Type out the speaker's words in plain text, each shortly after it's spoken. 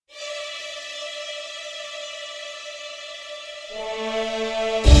If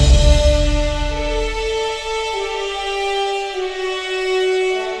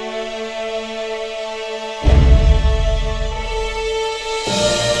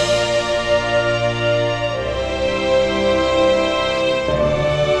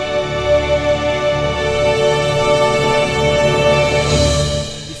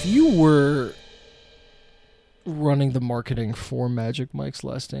you were running the marketing for Magic Mike's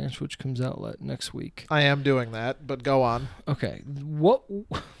Last Dance, which comes out next week. I am doing that, but go on. Okay, that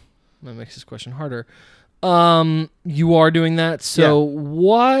makes this question harder. You are doing that, so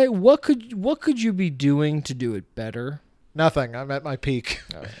why? What could you be doing to do it better? Nothing. I'm at my peak.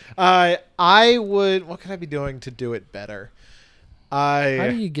 Okay. I would. What could I be doing to do it better? How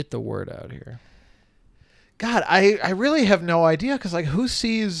do you get the word out here? God, I really have no idea because like who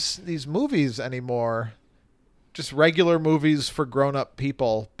sees these movies anymore? Just regular movies for grown-up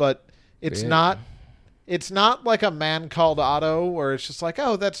people, but it's not like A Man Called Otto where it's just like,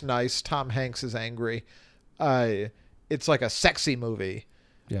 oh, that's nice. Tom Hanks is angry. It's like a sexy movie.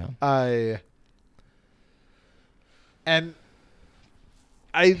 Yeah. And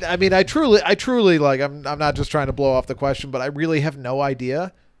I mean, I truly like. I'm not just trying to blow off the question, but I really have no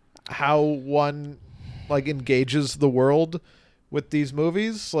idea how one like engages the world with these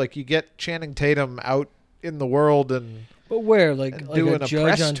movies. Like you get Channing Tatum out in the world and but where like doing a a judge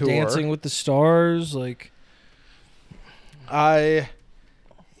press on tour. Dancing with the Stars, like do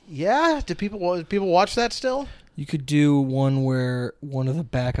people watch that still? you could do one where one of the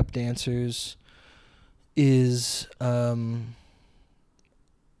backup dancers is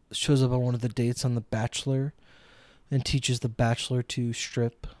shows up on one of the dates on The Bachelor and teaches the Bachelor to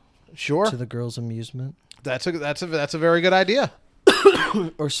strip Sure, to the girls' amusement. that's a very good idea.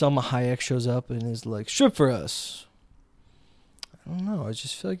 Or Selma Hayek shows up and is like, strip for us. I don't know. I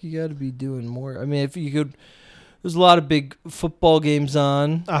just feel like you got to be doing more. I mean, if you could, there's a lot of big football games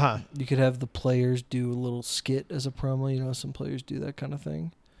on. You could have the players do a little skit as a promo. You know, some players do that kind of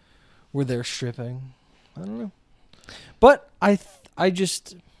thing where they're stripping. I don't know. But I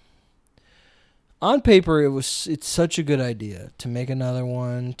just, on paper, it's such a good idea to make another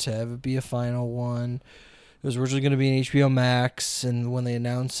one, to have it be a final one. It was originally going to be an HBO Max, and when they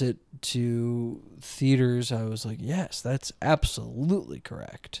announced it to theaters, I was like, yes, that's absolutely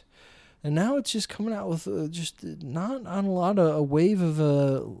correct. And now it's just coming out with just not on a wave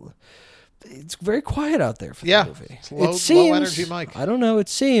of it's very quiet out there for the movie. It seems low energy, Mike. I don't know. It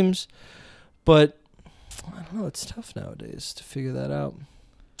seems, but I don't know. It's tough nowadays to figure that out.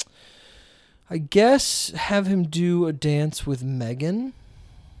 I guess have him do a dance with Megan.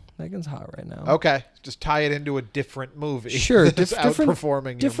 Megan's hot right now. Okay, just tie it into a different movie. Sure, different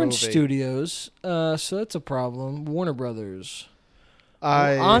outperforming different your movie. studios. So that's a problem. Warner Brothers.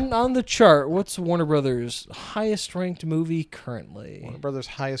 On On the chart, what's Warner Brothers' highest ranked movie currently? Warner Brothers'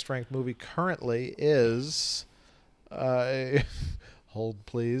 highest ranked movie currently is, hold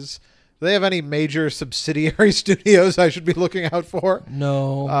please. Do they have any major subsidiary studios I should be looking out for?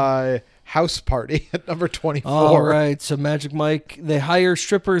 No. House Party at number 24. All right, so Magic Mike, they hire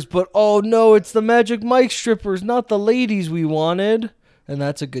strippers, but oh no, it's the Magic Mike strippers, not the ladies we wanted. And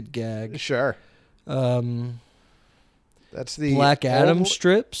that's a good gag. Sure. That's the Black Adam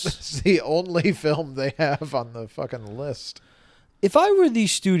strips. That's the only film they have on the fucking list. If I were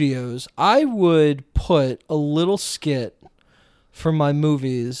these studios, I would put a little skit for my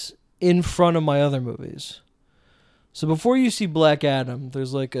movies in front of my other movies. So before you see Black Adam,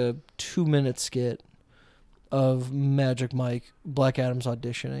 there's like a 2-minute skit of Magic Mike, Black Adam's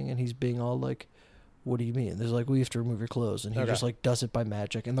auditioning, and he's being all like, what do you mean? There's like, well, you have to remove your clothes. And he just like does it by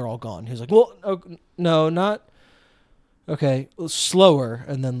magic, and they're all gone. He's like, well, no, not... Okay, slower.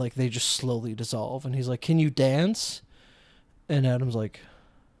 And then like they just slowly dissolve. And he's like, can you dance? And Adam's like,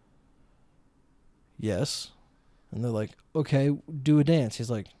 yes. And they're like, okay, do a dance.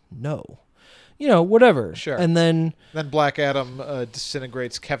 He's like, no. You know, whatever. Sure. And then Black Adam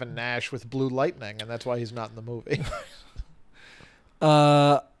disintegrates Kevin Nash with blue lightning, and that's why he's not in the movie.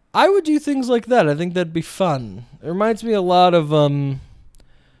 I would do things like that. I think that'd be fun. It reminds me a lot of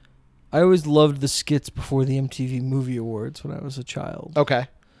I always loved the skits before the MTV Movie Awards when I was a child. Okay.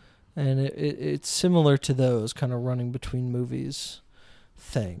 And it's similar to those kind of running between movies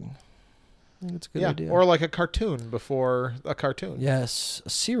thing. I think it's a good idea. Or like a cartoon before a cartoon. Yes, a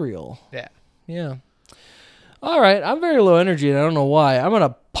serial. Yeah. Yeah. All right, I'm very low energy, and I don't know why. I'm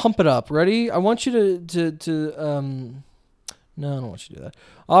gonna pump it up. Ready? I want you to No, I don't want you to do that.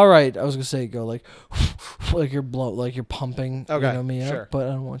 All right, I was gonna say go like, like you're like you're pumping, Okay, me sure. up, but I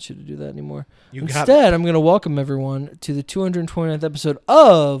don't want you to do that anymore. You got it. Instead, I'm gonna welcome everyone to the 229th episode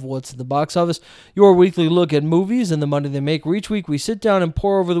of What's in the Box Office, your weekly look at movies and the money they make. Where each week we sit down and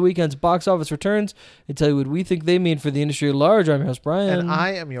pour over the weekend's box office returns and tell you what we think they mean for the industry at large. I'm your host Brian, And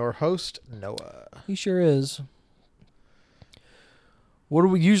I am your host, Noah. He sure is. What do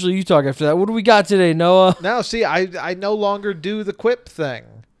we usually you talk after that? What do we got today, Noah? Now, see, I no longer do the quip thing.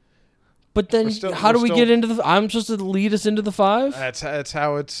 But then, how do we get into the? I'm supposed to lead us into the 5. That's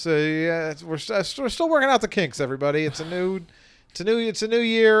how it's. We're still working out the kinks, everybody. It's a new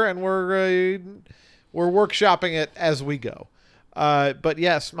year, and we're workshopping it as we go. But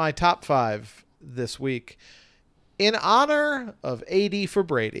yes, my top 5 this week, in honor of 80 for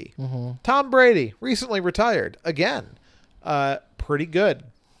Brady. Mm-hmm. Tom Brady recently retired again. Pretty good.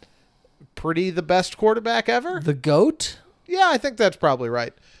 Pretty the best quarterback ever. The GOAT? Yeah, I think that's probably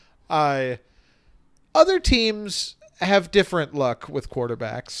right. Other teams have different luck with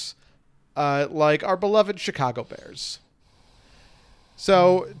quarterbacks, like our beloved Chicago Bears.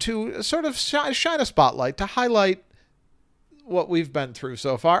 So to sort of shine a spotlight, to highlight what we've been through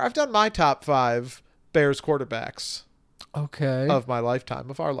so far, I've done my top 5 Bears quarterbacks Okay. of my lifetime,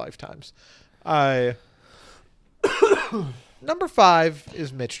 of our lifetimes. Number 5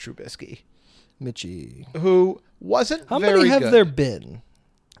 is Mitch Trubisky, Mitchie. who wasn't How very many have good. there been?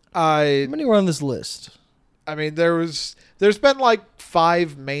 How I many were on this list? mean, there's been like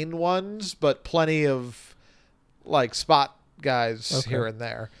 5 main ones, but plenty of like spot guys here and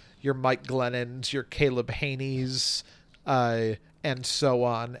there. Your Mike Glennons, your Caleb Haney's, and so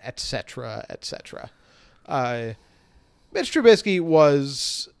on, etc., etc. Mitch Trubisky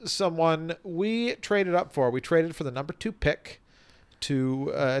was someone we traded up for. We traded for the number 2 pick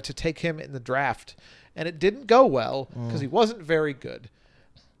to take him in the draft, and it didn't go well because he wasn't very good.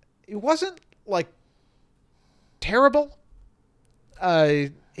 He wasn't like terrible.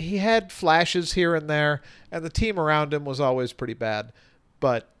 He had flashes here and there, and the team around him was always pretty bad,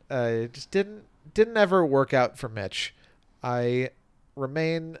 but it just didn't ever work out for Mitch. I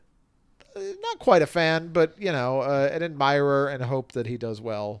remain not quite a fan, but an admirer, and hope that he does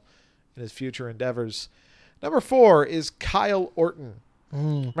well in his future endeavors. Number 4 is Kyle Orton.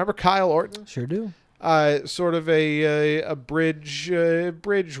 Remember Kyle Orton? Sure do. Sort of a bridge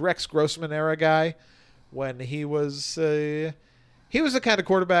Rex Grossman era guy, when he was the kind of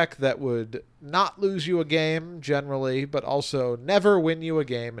quarterback that would not lose you a game generally, but also never win you a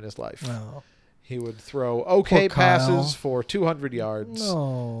game in his life. Oh. He would throw okay Poor Kyle. passes for 200 yards.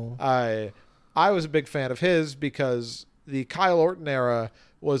 No. I was a big fan of his because the Kyle Orton era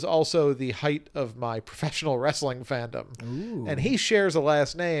was also the height of my professional wrestling fandom. Ooh. And he shares a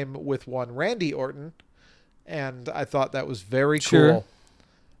last name with one Randy Orton, and I thought that was very Sure. cool.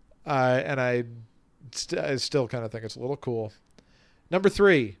 And I still kind of think it's a little cool. Number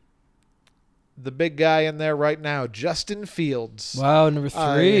 3, the big guy in there right now, Justin Fields. Wow, number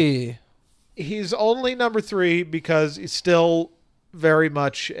 3. He's only number 3 because he's still very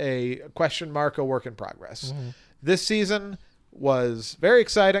much a question mark, a work in progress. Mm-hmm. This season was very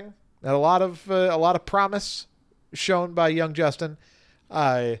exciting. Had a lot of promise shown by young Justin.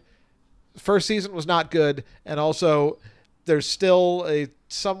 First season was not good, and also there's still a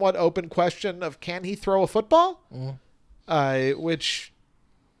somewhat open question of can he throw a football, which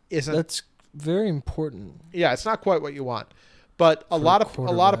isn't. That's very important. Yeah, it's not quite what you want, but a lot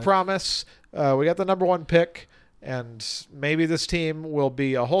of promise. We got the number 1 pick, and maybe this team will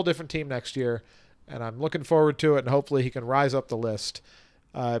be a whole different team next year. And I'm looking forward to it, and hopefully he can rise up the list.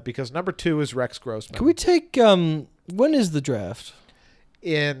 Because number 2 is Rex Grossman. Can we take when is the draft?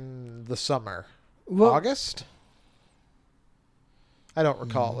 In the summer, Well, August. I don't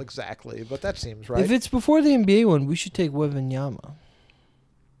recall exactly, but that seems right. If it's before the NBA one, we should take Wembanyama.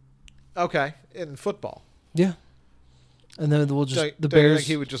 Okay, in football. Yeah. And then we'll just So, the do you Bears. think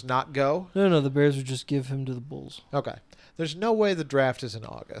he would just not go? No, the Bears would just give him to the Bulls. Okay. There's no way the draft is in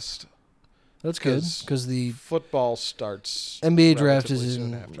August. That's good 'Cause because the Football starts. NBA draft relatively is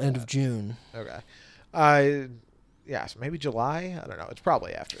soon in after end that. of June. Okay. Yeah, so maybe July. I don't know. It's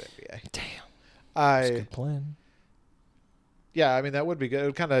probably after the NBA. Damn, that's a I good plan. Yeah, I mean that would be good. It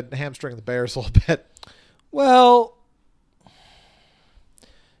would kind of hamstring the Bears a little bit. Well,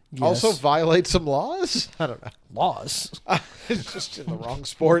 yes. Also violate some laws. I don't know. laws. It's just in the wrong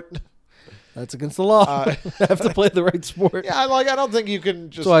sport. That's against the law. Have to play the right sport. Yeah, I don't think you can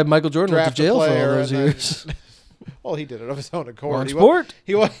just. That's why Michael Jordan went to draft a jail for all player those and then- years. Well, he did it of his own accord. Wrong He sport.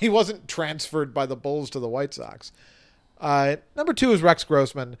 He wasn't transferred by the Bulls to the White Sox. Number 2 is Rex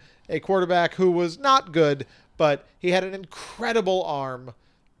Grossman, a quarterback who was not good, but he had an incredible arm,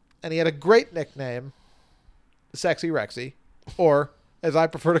 and he had a great nickname, Sexy Rexy, or, as I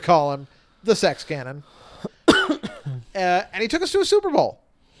prefer to call him, the Sex Cannon. And he took us to a Super Bowl.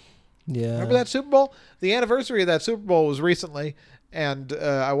 Yeah. Remember that Super Bowl? The anniversary of that Super Bowl was recently, and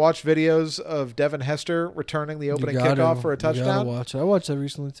I watched videos of Devin Hester returning the opening kickoff for a touchdown. You gotta watch it. I watched that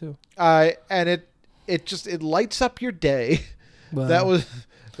recently too. And it lights up your day. Wow.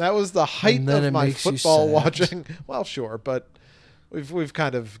 That was the height of my football watching. Well, sure, but we've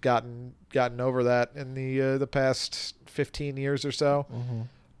kind of gotten over that in the past 15 years or so. Mm-hmm.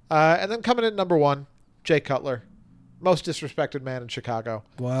 And then coming in number 1, Jay Cutler, most disrespected man in Chicago.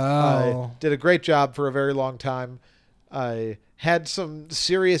 Wow. Did a great job for a very long time. I had some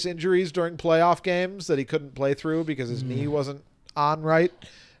serious injuries during playoff games that he couldn't play through because his knee wasn't on right,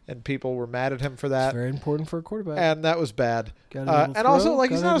 and people were mad at him for that. It's very important for a quarterback. And that was bad. And also, like,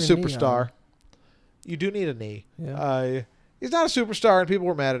 he's not a superstar. You do need a knee. Yeah. He's not a superstar, and people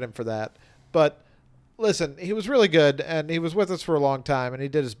were mad at him for that. But listen, he was really good, and he was with us for a long time, and he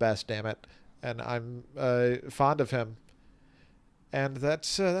did his best, damn it. And I'm fond of him. And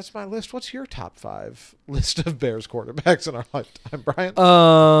that's my list. What's your top 5 list of Bears quarterbacks in our lifetime, Brian?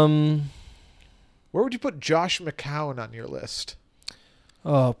 Where would you put Josh McCown on your list?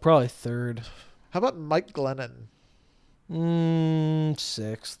 Oh, probably 3rd. How about Mike Glennon?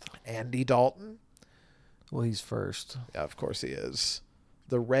 6th. Andy Dalton? Well, he's 1st. Yeah, of course he is.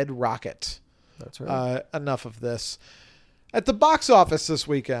 The Red Rocket. That's right. Enough of this. At the box office this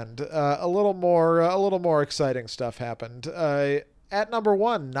weekend, a little more exciting stuff happened. At number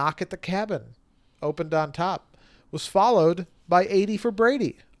 1, Knock at the Cabin, opened on top, was followed by 80 for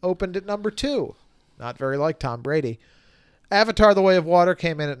Brady, opened at number 2. Not very like Tom Brady. Avatar: The Way of Water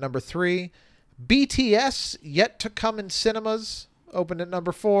came in at number 3. BTS, Yet to Come in Cinemas, opened at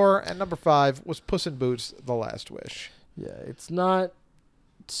number 4. And number 5 was Puss in Boots: The Last Wish. Yeah, it's not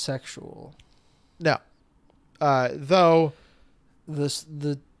sexual. No. Though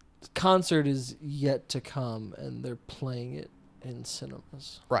the concert is yet to come, and they're playing it in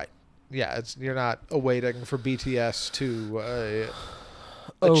cinemas. Right. Yeah, you're not awaiting for BTS to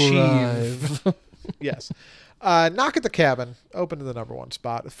achieve. Yes. Knock at the Cabin opened to the number 1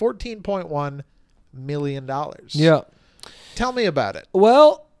 spot. $14.1 million. Yeah. Tell me about it.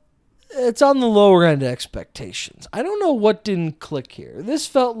 Well, it's on the lower end of expectations. I don't know what didn't click here. This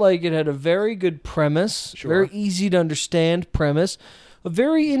felt like it had a very good premise, Sure. very easy to understand premise, a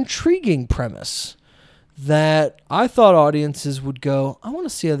very intriguing premise that I thought audiences would go, I want to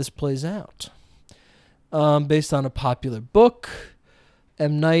see how this plays out. Based on a popular book.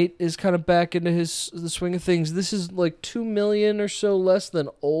 M. Night is kind of back into the swing of things. This is like $2 million or so less than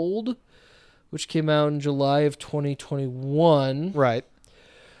Old, which came out in July of 2021. Right.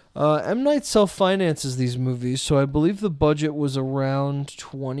 M. Night self-finances these movies, so I believe the budget was around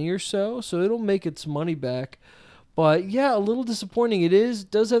 20 or so it'll make its money back. But yeah, a little disappointing.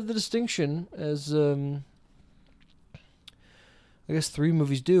 Does have the distinction, as I guess 3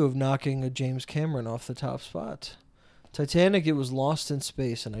 movies do, of knocking a James Cameron off the top spot. Titanic, it was Lost in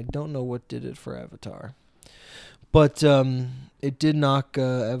Space, and I don't know what did it for Avatar. But it did knock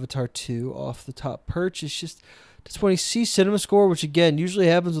Avatar 2 off the top perch. It's just disappointing. See Cinema Score, which again usually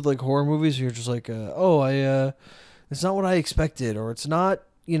happens with like horror movies. Where you're just like, it's not what I expected, or it's not,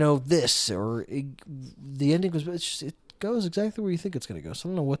 this, or the ending was. It goes exactly where you think it's going to go. So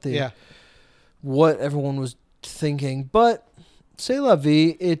I don't know what everyone was thinking, but c'est la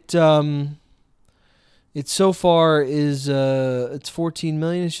vie. It so far is it's $14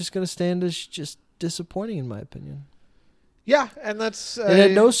 million. It's just going to stand as just disappointing in my opinion. Yeah, and that's... it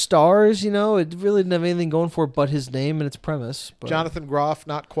had no stars, It really didn't have anything going for it but his name and its premise. But Jonathan Groff,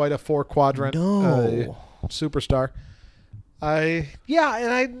 not quite a 4-quadrant superstar. I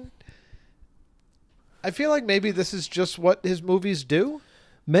feel like maybe this is just what his movies do.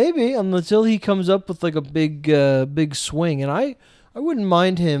 Maybe, until he comes up with like a big swing. And I wouldn't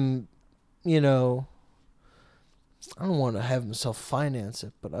mind him, I don't want to have him self-finance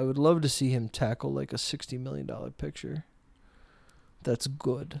it, but I would love to see him tackle like a $60 million picture. That's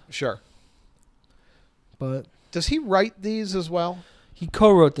good. Sure. But does he write these as well? He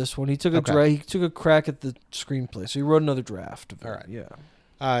co-wrote this one. He took he took a crack at the screenplay, so he wrote another draft of it. All right. Yeah.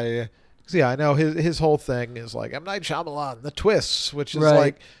 I know his whole thing is like M. Night Shyamalan, the twists, which is right.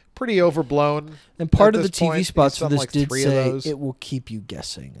 like pretty overblown. And part of the TV point. spots for this like did 3 say of those. it will keep you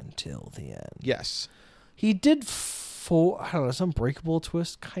guessing until the end. Yes. He did 4, I don't know, some Unbreakable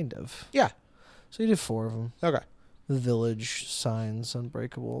twist, kind of. Yeah. So he did 4 of them. Okay. The Village, Signs,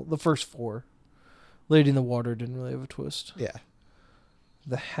 Unbreakable. The first 4. Lady in the Water didn't really have a twist. Yeah.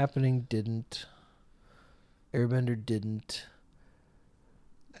 The Happening didn't. Airbender didn't.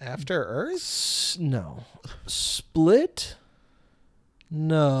 After Earth? No. Split?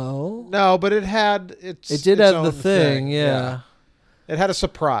 No. No, but it had It did its have the own thing, yeah. It had a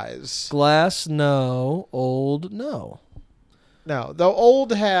surprise. Glass? No. Old? No. No, the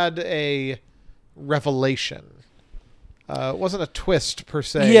Old had a revelation. It wasn't a twist per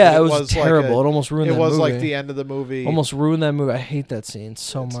se. Yeah, but it was terrible. It almost ruined that movie. It was like the end of the movie. Almost ruined that movie. I hate that scene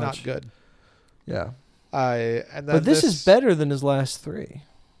so much. It's not good. Yeah. And then But this is better than his last three.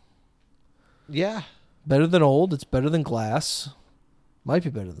 Yeah. Better than Old. It's better than Glass. Might be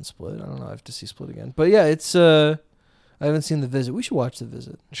better than Split. I don't know. I have to see Split again. But yeah, it's I haven't seen The Visit. We should watch The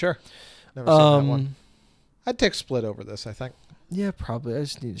Visit. Sure. Never seen that one. I'd take Split over this, I think. Yeah, probably. I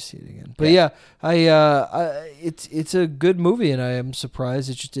just need to see it again. But yeah, it's a good movie, and I am surprised.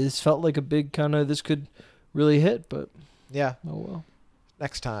 It felt like a big kind of this could really hit, but yeah. Oh well.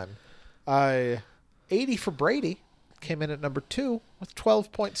 Next time, 80 for Brady came in at number 2 with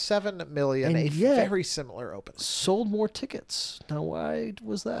 12.7 million. And a very similar opening. Sold more tickets. Now, why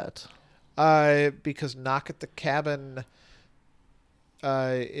was that? Because Knock at the Cabin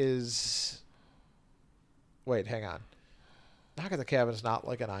is. Wait, hang on. Knock at the Cabin is not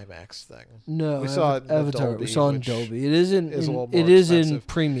like an IMAX thing. No, we saw it in Avatar. Dolby, We saw it in Dolby. It is in. Is a little it more is expensive. in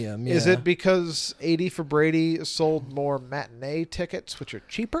premium. Yeah. Is it because 80 for Brady sold more matinee tickets, which are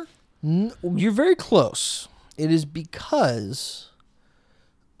cheaper? You're very close. It is because,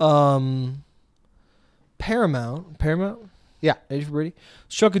 Paramount, Yeah, 80 for Brady,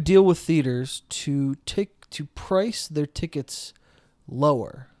 struck a deal with theaters to price their tickets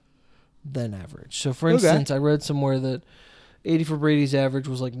lower than average. So, for instance, I read somewhere that 80 for Brady's average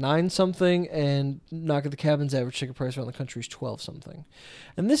was like 9 something, and Knock at the Cabin's average ticket price around the country is 12 something.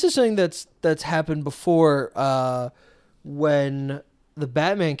 And this is something that's happened before. When the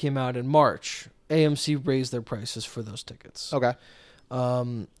Batman came out in March, AMC raised their prices for those tickets. Okay.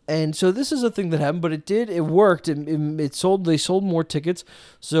 And so this is a thing that happened, but it worked. They sold more tickets.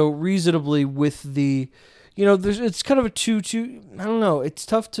 So reasonably with the, it's kind of a two, I don't know. It's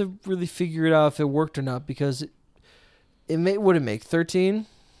tough to really figure it out if it worked or not, because what did it make? 13?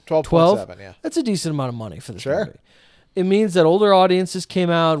 12.7, yeah. That's a decent amount of money for this Sure. movie. It means that older audiences came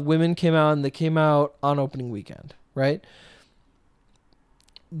out, women came out, and they came out on opening weekend, right?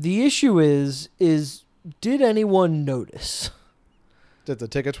 The issue is did anyone notice? That the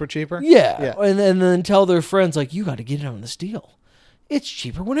tickets were cheaper? Yeah. And then tell their friends, like, you got to get in on this deal. It's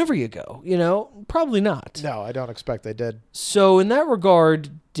cheaper whenever you go, Probably not. No, I don't expect they did. So in that regard,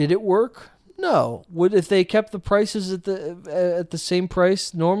 did it work? No. If they kept the prices at the same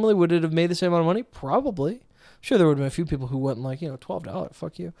price normally, would it have made the same amount of money? Probably. I'm sure there would have been a few people who went like, $12,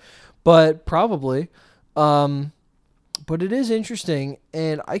 fuck you. But probably. But it is interesting,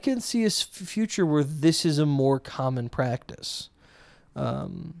 and I can see a future where this is a more common practice,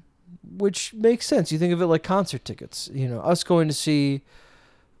 which makes sense. You think of it like concert tickets. Us going to see,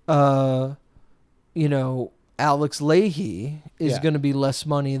 Alex Leahy is going to be less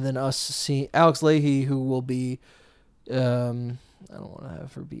money than us seeing Alex Leahy, who will be, I don't want to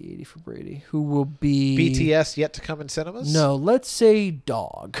have her be 80 for Brady, who will be BTS yet to come in cinemas? No, let's say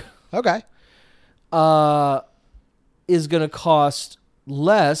Dog. Okay. Is going to cost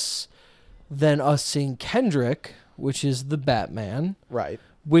less than us seeing Kendrick, which is the Batman. Right.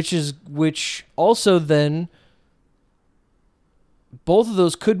 Which also then both of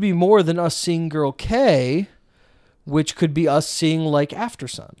those could be more than us seeing Girl K, which could be us seeing like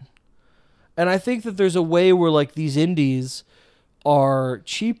Aftersun. And I think that there's a way where like these indies are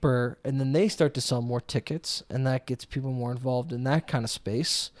cheaper and then they start to sell more tickets and that gets people more involved in that kind of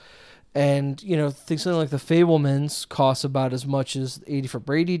space. And, think something like The Fabelmans costs about as much as 80 for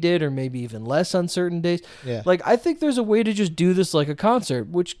Brady did, or maybe even less on certain days. Yeah. Like, I think there's a way to just do this like a concert,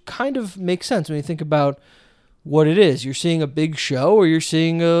 which kind of makes sense when you think about what it is. You're seeing a big show or you're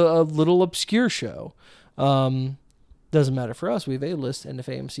seeing a little obscure show. Doesn't matter for us. We have A-list, and if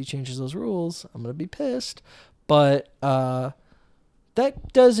AMC changes those rules, I'm going to be pissed. But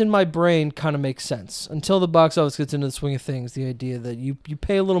that does, in my brain, kind of make sense. Until the box office gets into the swing of things, the idea that you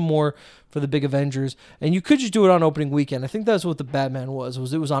pay a little more for the big Avengers, and you could just do it on opening weekend. I think that's what the Batman was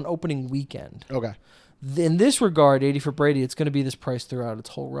it was on opening weekend. Okay. In this regard, 80 for Brady, it's going to be this price throughout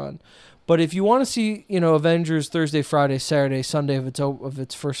its whole run. But if you want to see, Avengers Thursday, Friday, Saturday, Sunday of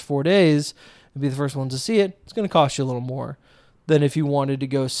its first 4 days, and be the first one to see it, it's going to cost you a little more than if you wanted to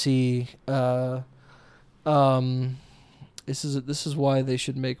go see... This is why they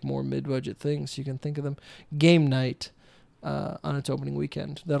should make more mid-budget things. You can think of them. Game night on its opening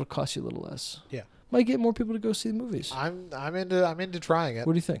weekend. That'll cost you a little less. Yeah. Might get more people to go see the movies. I'm into trying it.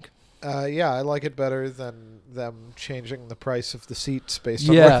 What do you think? Yeah, I like it better than them changing the price of the seats based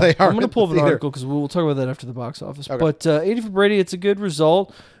on where they are. I'm going to in pull up the an theater. article because we'll talk about that after the box office. Okay. But 80 for Brady, it's a good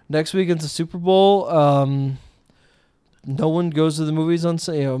result. Next weekend's the Super Bowl. No one goes to the movies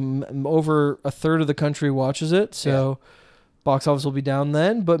on over a third of the country watches it, so box office will be down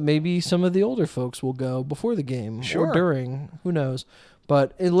then. But maybe some of the older folks will go before the game or during. Who knows?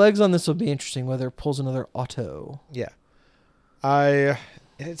 But legs on this will be interesting. Whether it pulls another auto. Yeah.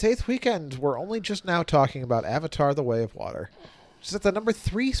 In its 8th weekend, we're only just now talking about Avatar: The Way of Water. It's at the number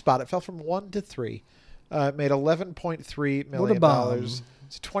 3 spot. It fell from 1 to 3. It made $11.3 million. What a bomb.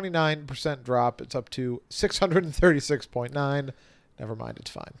 It's a 29% drop. It's up to 636.9. Never mind, it's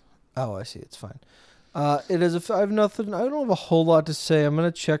fine. Oh, I see. It's fine. It is. I have nothing. I don't have a whole lot to say. I'm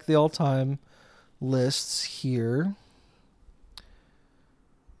gonna check the all-time lists here.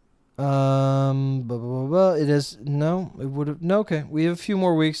 It is no. It would have no. Okay, we have a few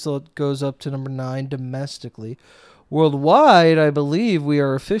more weeks till it goes up to number 9 domestically. Worldwide, I believe we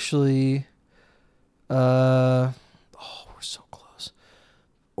are officially. We're so close.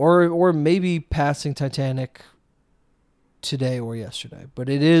 Or maybe passing Titanic today or yesterday, but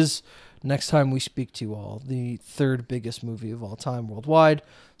it is. Next time we speak to you all, the 3rd biggest movie of all time worldwide,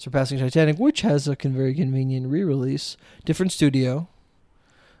 surpassing Titanic, which has a very convenient re-release, different studio.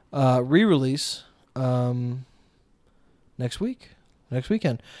 Re-release next weekend. I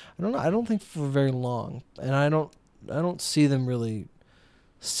don't know. I don't think for very long, and I don't see them really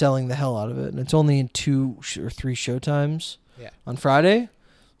selling the hell out of it. And it's only in 2 or 3 showtimes on Friday,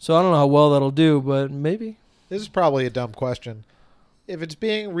 so I don't know how well that'll do, but maybe. This is probably a dumb question. If it's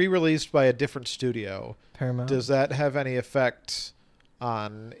being re-released by a different studio, Paramount, does that have any effect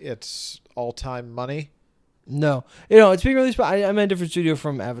on its all-time money? No, it's being released by. I'm a different studio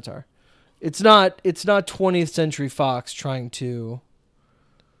from Avatar. It's not 20th Century Fox trying to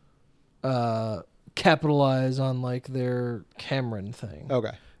capitalize on like their Cameron thing.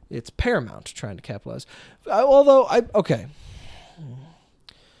 Okay, It's Paramount trying to capitalize. I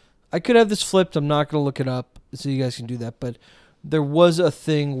could have this flipped. I'm not going to look it up, so you guys can do that. But there was a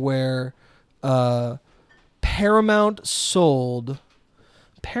thing where Paramount sold.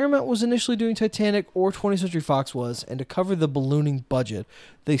 Paramount was initially doing Titanic, or 20th Century Fox was, and to cover the ballooning budget,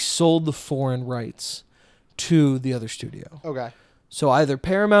 they sold the foreign rights to the other studio. Okay. So either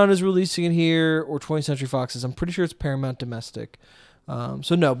Paramount is releasing it here, or 20th Century Fox is. I'm pretty sure it's Paramount domestic.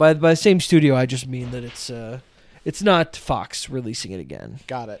 So no, by the same studio, I just mean that it's not Fox releasing it again.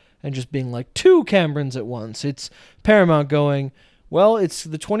 Got it. And just being like 2 Camerons at once. It's Paramount going, well, it's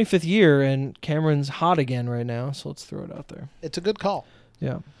the 25th year, and Cameron's hot again right now, so let's throw it out there. It's a good call.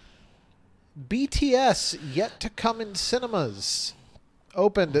 Yeah. BTS yet to come in cinemas.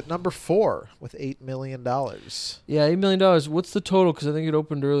 Opened at number 4 with $8 million. Yeah, $8 million. What's the total? Because I think it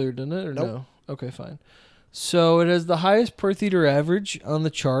opened earlier, didn't it? Or nope. No? Okay, fine. So it has the highest per theater average on the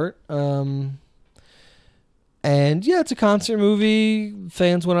chart. And yeah, it's a concert movie.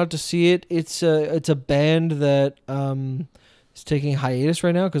 Fans went out to see it. It's a band that is taking hiatus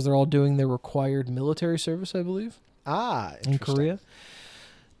right now because they're all doing their required military service, I believe. Interesting. In Korea.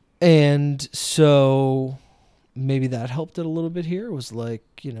 And so maybe that helped it a little bit here. It was like,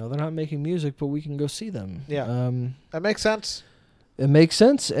 they're not making music, but we can go see them. Yeah. That makes sense. It makes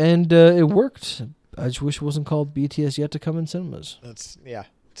sense, and it worked. I just wish it wasn't called BTS yet to come in cinemas. It's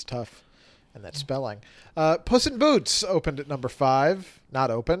tough. And that spelling. Puss in Boots opened at number 5.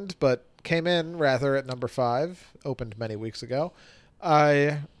 Not opened, but came in rather at number 5. Opened many weeks ago.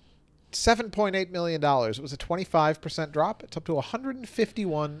 $7.8 million. It was a 25% drop. It's up to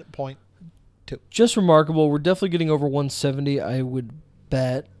 151.2. Just remarkable. We're definitely getting over 170, I would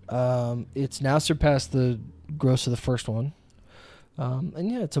bet. It's now surpassed the gross of the first one. And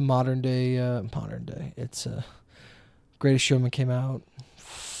yeah, it's a modern day. It's Greatest Showman came out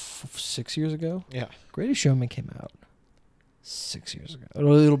 6 years ago. Yeah. Greatest Showman came out 6 years ago.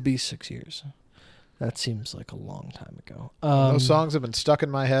 It'll be 6 years. That seems like a long time ago. Those songs have been stuck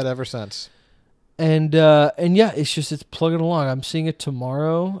in my head ever since. And yeah, it's plugging along. I'm seeing it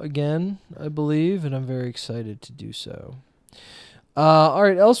tomorrow again, I believe, and I'm very excited to do so. All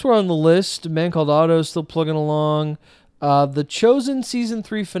right, elsewhere on the list, A Man Called Otto is still plugging along. The Chosen Season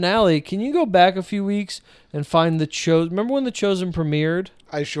 3 finale. Can you go back a few weeks and find The Chosen? Remember when The Chosen premiered?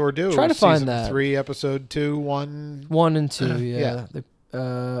 I sure do. Try to find that. Season 3, episode 2, 1. 1 and 2, yeah.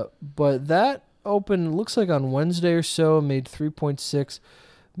 But that opened, looks like on Wednesday or so, made 3.6,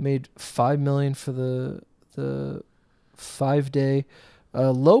 made $5 million for the 5-day.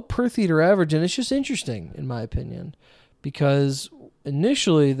 Low per theater average, and it's just interesting, in my opinion, because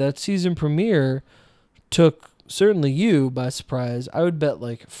initially that season premiere took certainly you by surprise. I would bet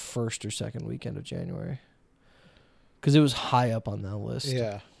like first or second weekend of January. Because it was high up on that list.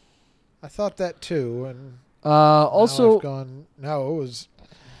 Yeah. I thought that too. And also, I've gone, no, it was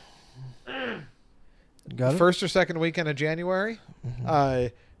got it? first or second weekend of January. Mm-hmm.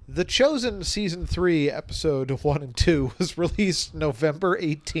 The Chosen Season 3, Episode 1 and 2 was released November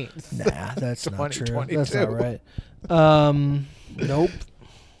 18th. Nah, that's not true. 2022. That's not right. Nope.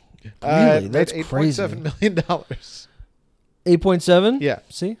 Really? That's crazy. $8.7 million. 8.7? Yeah.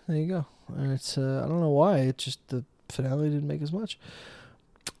 See? There you go. It's I don't know why. It just the finale didn't make as much.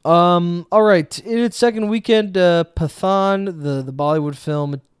 All right. In its second weekend, Pathan, the Bollywood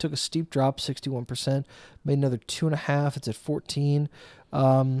film, it took a steep drop, 61%. Made another 2.5. It's at 14.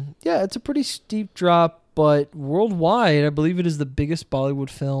 Yeah, it's a pretty steep drop, but worldwide, I believe it is the biggest Bollywood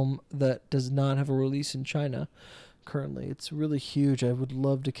film that does not have a release in China currently. It's really huge. I would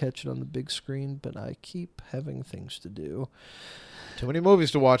love to catch it on the big screen, but I keep having things to do. Too many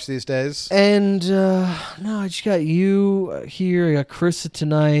movies to watch these days. And, no, I just got you here. I got Carissa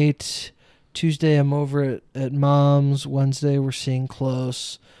tonight. Tuesday, I'm over at Mom's. Wednesday, we're seeing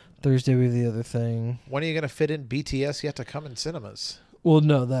Close. Thursday, we have the other thing. When are you going to fit in BTS Yet to Come in cinemas? Well,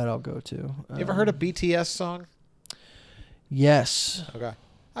 no, that I'll go to. You ever heard a BTS song? Yes. Okay.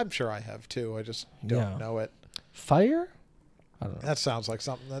 I'm sure I have, too. I just don't know it. Fire? I don't know. That sounds like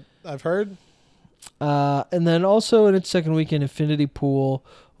something that I've heard. And then also in its second weekend, Infinity Pool,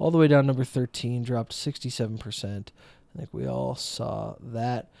 all the way down number 13, dropped 67%. I think we all saw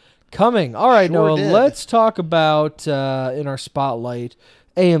that coming. All right, Sure Noah, did. let's talk about, in our spotlight,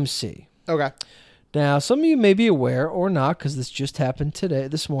 AMC. Okay. Now, some of you may be aware or not, because this just happened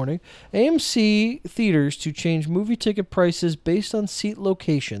this morning. AMC theaters to change movie ticket prices based on seat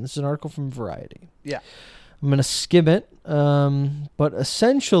location. This is an article from Variety. Yeah. I'm going to skim it, but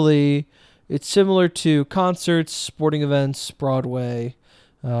essentially, it's similar to concerts, sporting events, Broadway.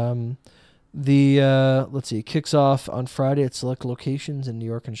 Let's see, it kicks off on Friday at select locations in New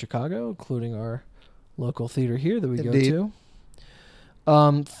York and Chicago, including our local theater here that we Indeed. go to.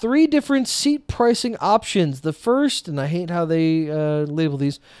 3 different seat pricing options. The first, and I hate how they label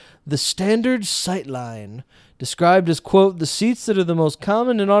these, the standard sightline, described as, quote, the seats that are the most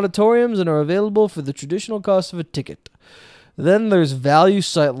common in auditoriums and are available for the traditional cost of a ticket. Then there's value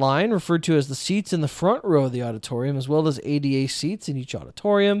sightline, referred to as the seats in the front row of the auditorium, as well as ADA seats in each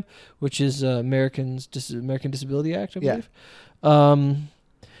auditorium, which is American Disability Act, I believe, and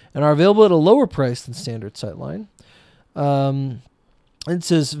are available at a lower price than standard sightline. It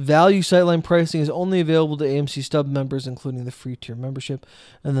says value sightline pricing is only available to AMC Stub members, including the free tier membership.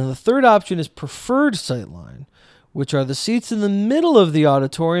 And then the third option is preferred sightline, which are the seats in the middle of the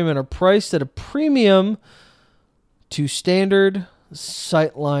auditorium and are priced at a premium to standard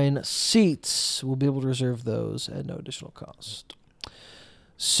sightline seats. We'll be able to reserve those at no additional cost.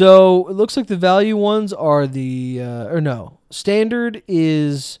 So it looks like the value ones are standard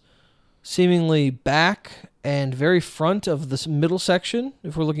is seemingly back and very front of this middle section,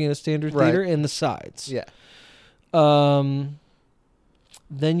 if we're looking at a standard theater, and the sides. Yeah. Then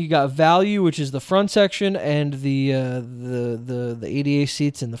you got value, which is the front section, and the ADA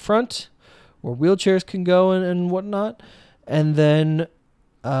seats in the front, where wheelchairs can go and whatnot. And then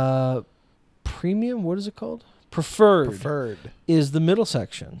premium, what is it called? Preferred is the middle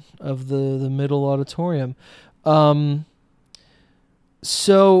section of the middle auditorium.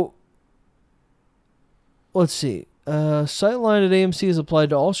 So let's see. Sightline at AMC is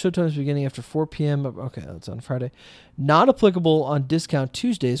applied to all showtimes beginning after 4 p.m. Okay, that's on Friday. Not applicable on discount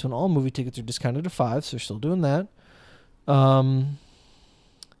Tuesdays when all movie tickets are discounted to 5, so they're still doing that.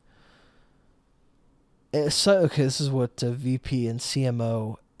 Okay, this is what VP and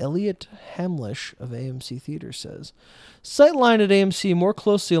CMO Elliot Hamlish of AMC Theater says. Sightline at AMC more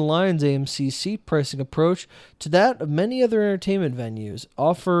closely aligns AMC's seat pricing approach to that of many other entertainment venues,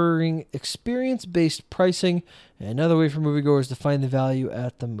 offering experience-based pricing and another way for moviegoers to find the value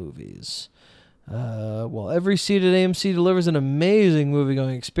at the movies. While every seat at AMC delivers an amazing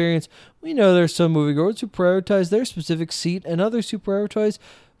moviegoing experience, we know there are some moviegoers who prioritize their specific seat and others who prioritize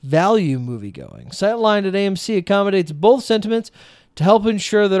value moviegoing. Sightline at AMC accommodates both sentiments to help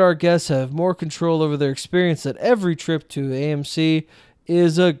ensure that our guests have more control over their experience, that every trip to AMC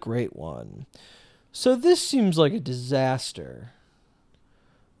is a great one. So this seems like a disaster.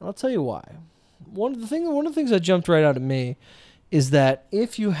 I'll tell you why. One of the things that jumped right out at me is that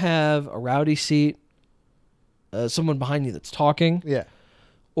if you have a rowdy seat, someone behind you that's talking,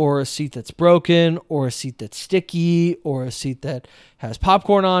 or a seat that's broken, or a seat that's sticky, or a seat that has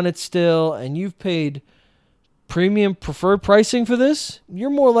popcorn on it still, and you've paid premium preferred pricing for this, you're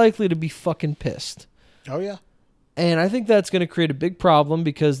more likely to be fucking pissed. Oh, yeah. And I think that's going to create a big problem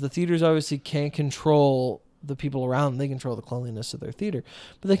because the theaters obviously can't control the people around them. They control the cleanliness of their theater,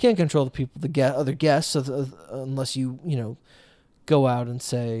 but they can't control the people, other guests, unless you go out and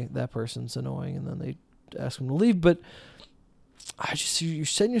say that person's annoying, and then they ask them to leave. But you're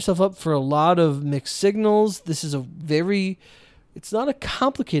setting yourself up for a lot of mixed signals. This is it's not a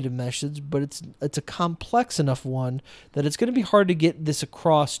complicated message, but it's a complex enough one that it's going to be hard to get this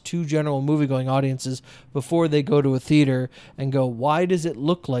across to general movie-going audiences before they go to a theater and go, why does it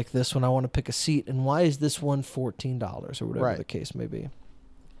look like this when I want to pick a seat, and why is this one $14 or whatever the case may be?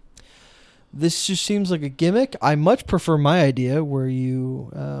 This just seems like a gimmick. I much prefer my idea where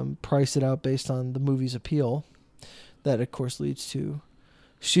you price it out based on the movie's appeal. That, of course, leads to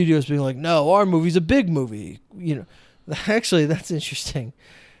studios being like, no, our movie's a big movie. Actually, that's interesting.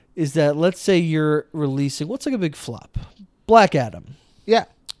 Is that, let's say you're releasing, what's like a big flop? Black Adam. Yeah.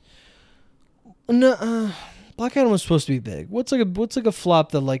 No, Black Adam was supposed to be big. What's like a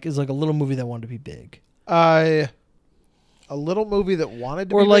flop that is like a little movie that wanted to be big? A little movie that wanted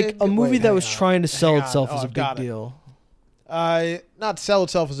to be big? Or like a movie that was trying to sell itself as a big deal. Not sell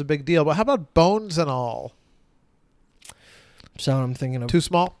itself as a big deal, but how about Bones and All? Sound I'm thinking of. Too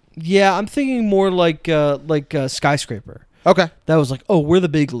small? Yeah, I'm thinking more like Skyscraper. Okay. That was like, we're the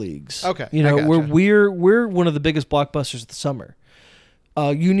big leagues. Okay. We're one of the biggest blockbusters of the summer.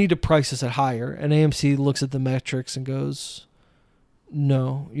 You need to price us at higher. And AMC looks at the metrics and goes,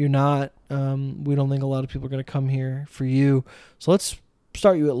 no, you're not. We don't think a lot of people are going to come here for you. So let's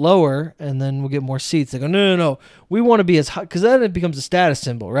start you at lower, and then we'll get more seats. They go, no. We want to be as high, because then it becomes a status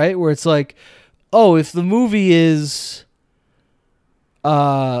symbol, right? Where it's like, if the movie is,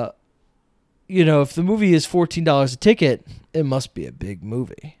 if the movie is $14 a ticket, it must be a big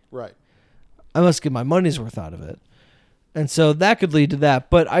movie. Right. I must get my money's worth out of it. And so that could lead to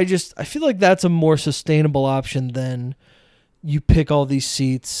that. But I feel like that's a more sustainable option than you pick all these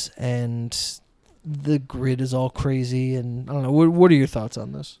seats and the grid is all crazy. And I don't know. What are your thoughts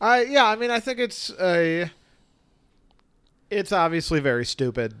on this? I think it's obviously very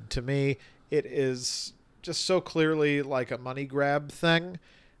stupid. To me, it is just so clearly like a money grab thing.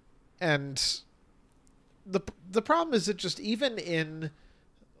 And the problem is that just even in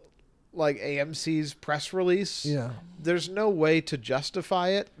like AMC's press release, there's no way to justify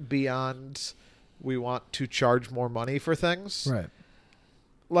it beyond we want to charge more money for things. Right.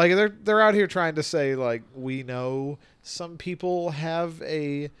 Like they're out here trying to say like, we know some people have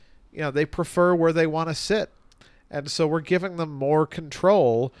they prefer where they want to sit. And so we're giving them more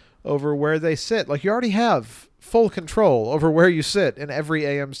control over where they sit. Like, you already have full control over where you sit in every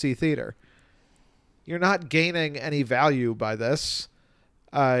AMC theater. You're not gaining any value by this.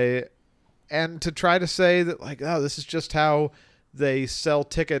 And to try to say that, like, this is just how they sell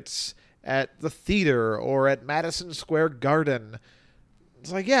tickets at the theater or at Madison Square Garden.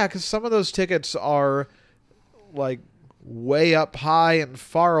 It's like, yeah, because some of those tickets are, like, way up high and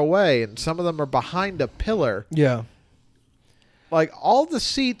far away, and some of them are behind a pillar. Yeah. Like, all the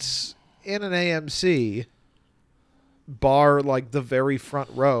seats in an AMC, bar, like, the very front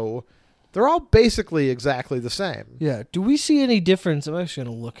row, they're all basically exactly the same. Yeah. Do we see any difference? I'm actually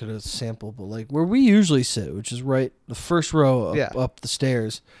going to look at a sample, but, like, where we usually sit, which is right the first row up the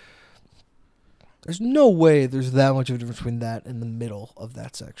stairs, there's no way there's that much of a difference between that and the middle of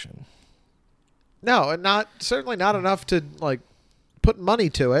that section. No, and certainly not enough to, like, put money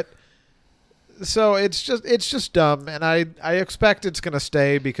to it. So it's just dumb, and I expect it's going to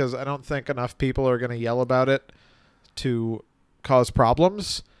stay because I don't think enough people are going to yell about it to cause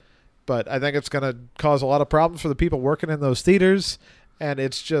problems. But I think it's going to cause a lot of problems for the people working in those theaters, and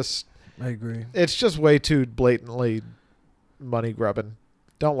it's just... I agree. It's just way too blatantly money grubbing.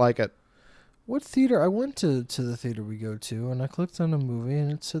 Don't like it. What theater? I went to the theater we go to, and I clicked on a movie,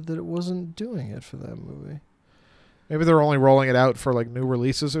 and it said that it wasn't doing it for that movie. Maybe they're only rolling it out for, like, new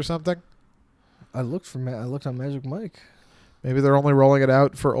releases or something. I looked on Magic Mike. Maybe they're only rolling it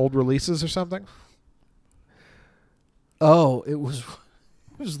out for old releases or something. Oh, it was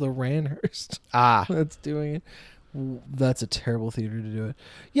the Ranhurst. That's doing it. That's a terrible theater to do it.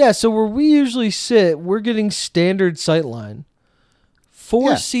 Yeah, so where we usually sit, we're getting standard sightline.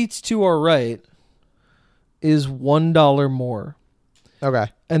 4 seats to our right is $1 more.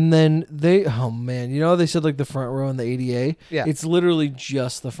 Okay. And then they said like the front row and the ADA? Yeah. It's literally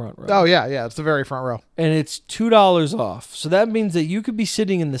just the front row. Oh, yeah, it's the very front row. And it's $2 off. So that means that you could be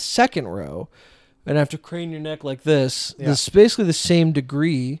sitting in the second row and have to crane your neck like this. Yeah. This is basically the same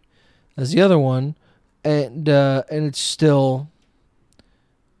degree as the other one, and it's still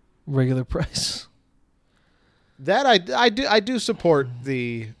regular price. That I do support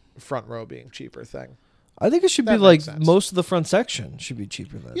the front row being cheaper thing. I think it should be That like makes sense. most of the front section should be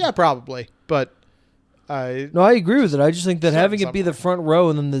cheaper than. Yeah, probably. But I No, I agree with it. I just think that Certain having it be the somewhere. front row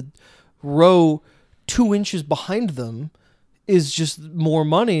and then the row 2 inches behind them is just more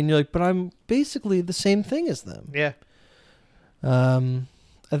money, and you're like, but I'm basically the same thing as them. yeah.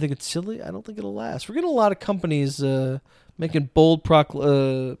 I think it's silly. I don't think it'll last. We're getting a lot of companies making bold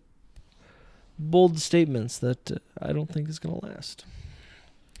statements that I don't think is going to last.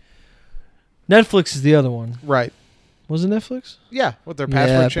 Netflix is the other one. Right. Was it Netflix? Yeah, with their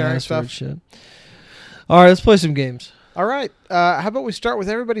password sharing password stuff. shit. All right, let's play some games. All right. How about we start with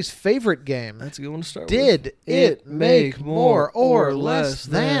everybody's favorite game? That's a good one to start with. Did it make more or less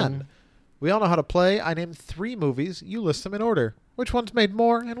than? We all know how to play. I named 3 movies. You list them in order. Which one's made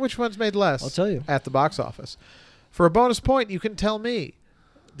more and which one's made less? I'll tell you. At the box office. For a bonus point, you can tell me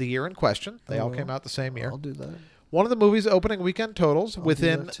the year in question. They all will. came out the same year. I'll do that. One of the movie's opening weekend totals I'll do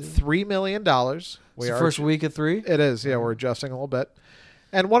within that too. $3 million. It's the first week of 3? It is. Yeah, we're adjusting a little bit.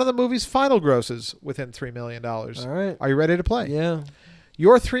 And one of the movie's final grosses within $3 million. All right. Are you ready to play? Yeah.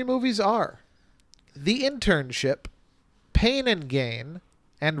 Your 3 movies are The Internship, Pain and Gain,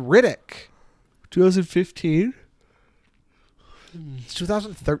 and Riddick. 2015? It's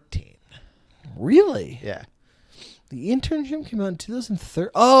 2013. Really? Yeah. The Internship came out in 2013.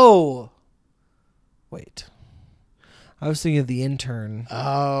 Oh! Wait. I was thinking of The Intern.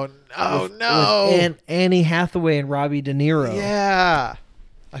 Oh, no, With no. Annie Hathaway and Robbie De Niro. Yeah.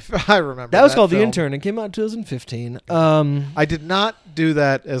 I remember That was called The film. Intern. It came out in 2015. I did not do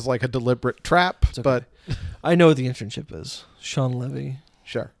that as like a deliberate trap, okay. but I know what The Internship is. Sean Levy.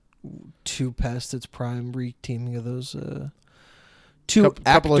 sure. 2 past its prime re-teaming of those 2 actors.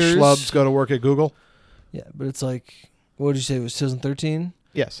 Couple of schlubs go to work at Google. Yeah, but it's like, what did you say? It was 2013?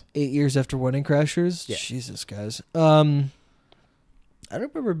 Yes. 8 years after Wedding Crashers? Yeah. Jesus, guys. I don't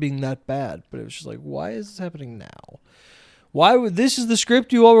remember it being that bad, but it was just like, why is this happening now? Why would this is the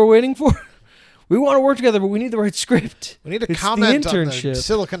script you all were waiting for? We want to work together, but we need the right script. We need to It's The comment on the Internship.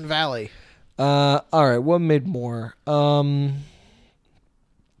 Silicon Valley. All right, what made more?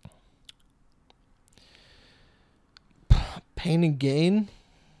 Pain and Gain.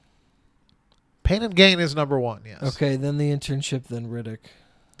 Pain and Gain is number 1, yes. Okay, then The Internship, then Riddick.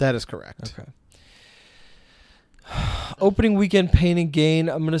 That is correct. Okay. Opening weekend, Pain and Gain.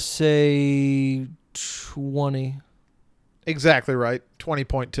 I'm gonna say 20. Exactly right.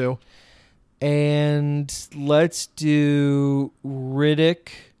 20.2. And let's do Riddick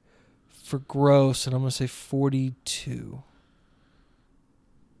for gross, and I'm going to say 42.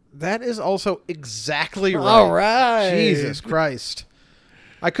 That is also exactly right. All right. Jesus Christ.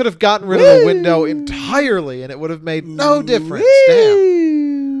 I could have gotten rid of the window entirely and it would have made no difference.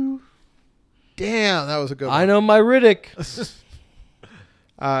 Damn. Damn, that was a good one. I know my Riddick.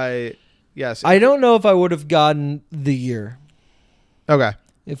 Yes. I don't know if I would have gotten the year. Okay.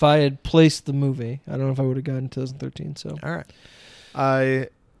 If I had placed the movie, I don't know if I would have gotten 2013. So All right.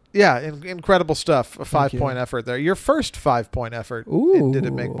 Incredible stuff. A 5-point effort there. Your first 5-point effort. Ooh. Did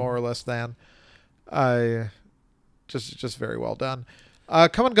it make more or less than? Just very well done.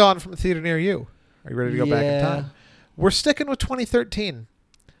 Come and Gone from a theater near you. Are you ready to go back in time? We're sticking with 2013.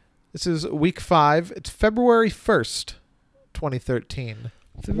 This is week 5. It's February 1st, 2013.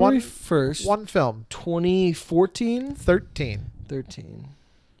 February 1st, One film. 2014, 13. 13.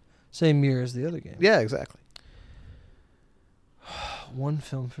 Same year as the other game. Yeah, exactly. One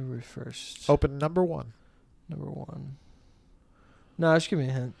film, February 1st. Open number 1. Number 1. No, just give me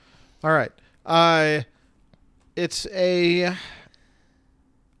a hint. All right. It's a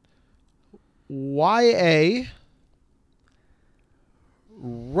YA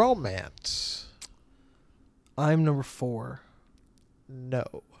romance. I'm number 4. No.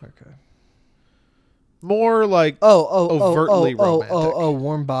 Okay. More like Overtly romantic.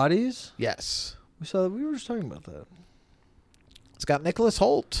 Warm Bodies? yes. We were just talking about that. It's got Nicholas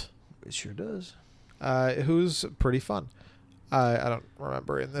Holt, It sure does. who's pretty fun. I don't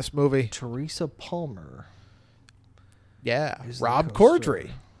remember in this movie. Teresa Palmer. Yeah. is the Rob co-star.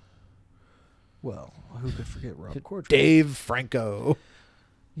 Corddry. Well, who could forget Rob Corddry? Dave Franco.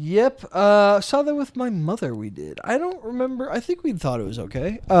 Yep. Saw that with my mother. We did. I don't remember. I think we thought it was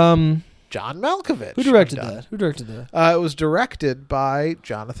okay. John Malkovich. Who directed I'm done. that? Who directed that? It was directed by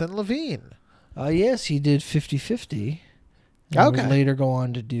Jonathan Levine. Yes, he did 50-50. And Okay. would later go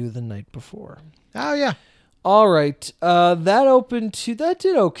on to do The Night Before. Oh, yeah. All right. That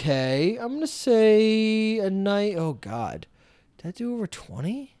did okay. I'm going to say a night. Oh, God. Did that do over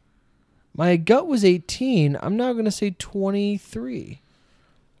 20? My gut was 18. I'm now going to say 23.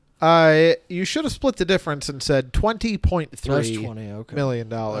 You should have split the difference and said $20.3 okay. million,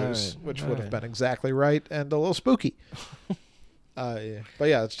 right, which all would have right. been exactly right and a little spooky. Yeah. But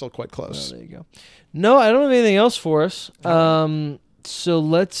yeah, it's still quite Oh, close. there you go. No, I don't have anything else for us. So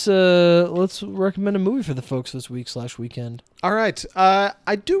let's recommend a movie for the folks this week / weekend. All right.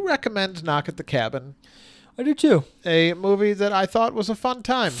 I do recommend Knock at the Cabin, I do too. a movie that I thought was a fun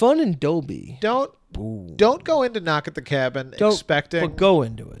time. Fun and Dolby. Don't go into Knock at the Cabin expecting. But go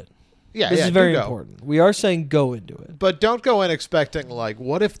into it. Yeah, This yeah, is very do go. important. We are saying go into it. But don't go in expecting like,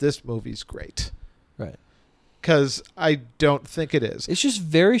 what if this movie's great? Right. Because I don't think it is. It's just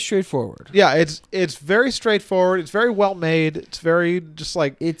very straightforward. Yeah, it's very straightforward. It's very well made. It's very just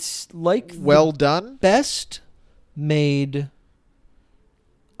like It's like well done. best made.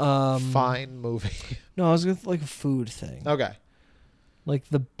 Fine movie. No, I was going like a food thing. Okay. Like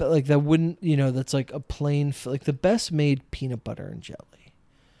that wouldn't that's like a plain like the best made peanut butter and jelly.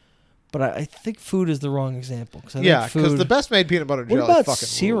 But I think food is the wrong example Yeah, because the best made peanut butter and What jelly about fucking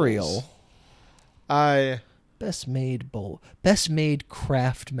cereal? rules. Best made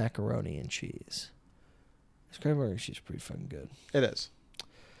Kraft macaroni and cheese. This Kraft macaroni and cheese is pretty fucking good. It is.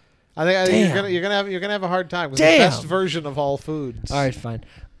 I think you're gonna have a hard time with the best version of all foods. All right, fine.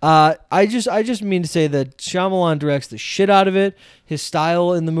 I just mean to say that Shyamalan directs the shit out of it. His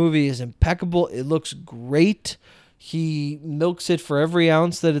style in the movie is impeccable. It looks great. He milks it for every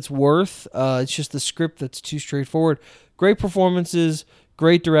ounce that it's worth. It's just the script that's too straightforward. Great performances,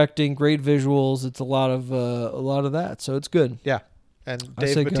 great directing, great visuals. It's a lot of that, so it's good. Yeah. And I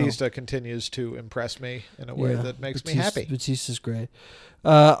say Dave go. Bautista continues to impress me in a way that makes me happy. Batista's great.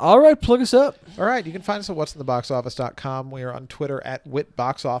 All right, plug us up. All right, you can find us at what'sintheboxoffice.com. We are on Twitter at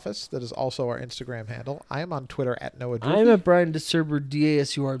WitBoxOffice. That is also our Instagram handle. I am on Twitter at Noah Drew. I'm at Brian DeSurber,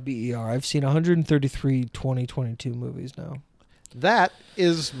 DASURBER. I've seen 133 2022 movies now. That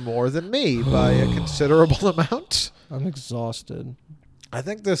is more than me by a considerable amount. I'm exhausted. I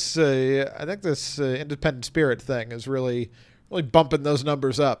think this independent spirit thing is really bumping those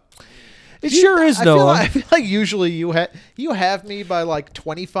numbers up. It sure is, Noah. I feel like usually you have me by like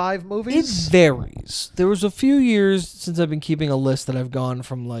 25 It movies. varies. There was a few years since I've been keeping a list that I've gone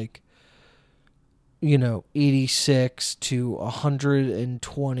from 86 to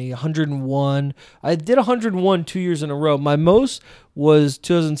 120, 101. I did 101 2 years in a row. My most was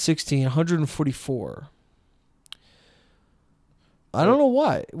 2016, 144. I don't know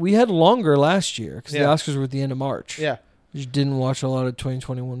why. We had longer last year because the Oscars were at the end of March. Yeah. Just didn't watch a lot of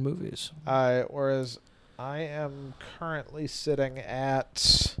 2021 movies. Whereas I am currently sitting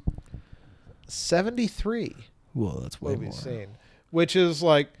at 73 Whoa, that's way movies more. seen, which is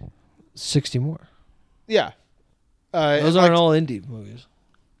like 60 more. yeah. Those aren't all indie movies.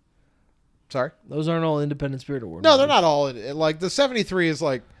 Sorry. Those aren't all Independent Spirit Award. No, movies. they're not all in. Like the 73 is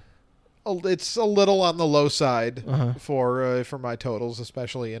like it's a little on the low side for my totals,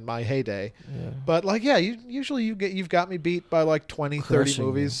 especially in my heyday. Yeah. But you've got me beat by like 20, 30 Crushing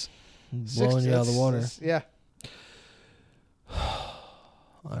movies. Blowing you out of the water. Yeah.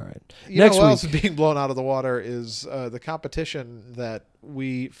 All right. Next Next what else week. is being blown out of the water is the competition that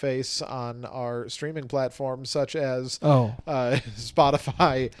we face on our streaming platforms such as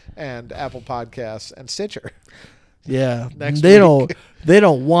Spotify and Apple Podcasts and Stitcher. Yeah. Next they week.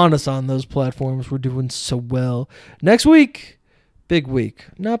 don't want us on those platforms. We're doing so well. Next week, big week.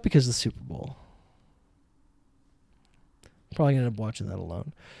 Not because of the Super Bowl. Probably gonna end up watching that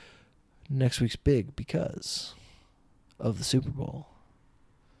alone. Next week's big because of the Super Bowl.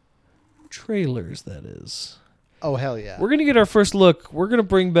 Trailers, that is. Oh, hell yeah. We're going to get our first look. We're going to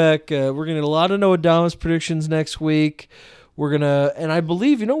bring back, we're going to get a lot of Noah Damas predictions next week. We're going to, and I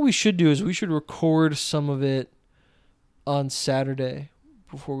believe, what we should do is we should record some of it on Saturday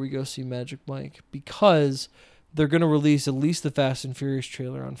before we go see Magic Mike because they're going to release at least the Fast and Furious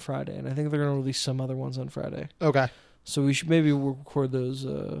trailer on Friday. And I think they're going to release some other ones on Friday. Okay. So we should maybe we'll record those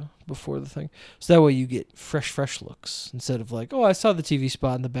before the thing. So that way you get fresh looks instead of like, oh, I saw the TV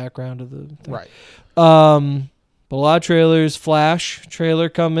spot in the background of the thing. Right. But a lot of trailers. Flash trailer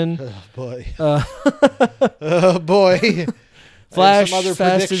coming. Oh, boy. Oh, boy. Flash, some other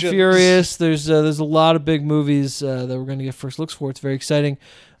Fast and predictions. Furious. There's a lot of big movies that we're going to get first looks for. It's very exciting.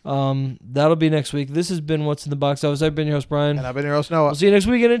 That'll be next week. This has been What's in the Box Office. I've been your host, Brian. And I've been your host, Noah. We'll see you next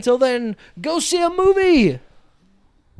week. And until then, go see a movie.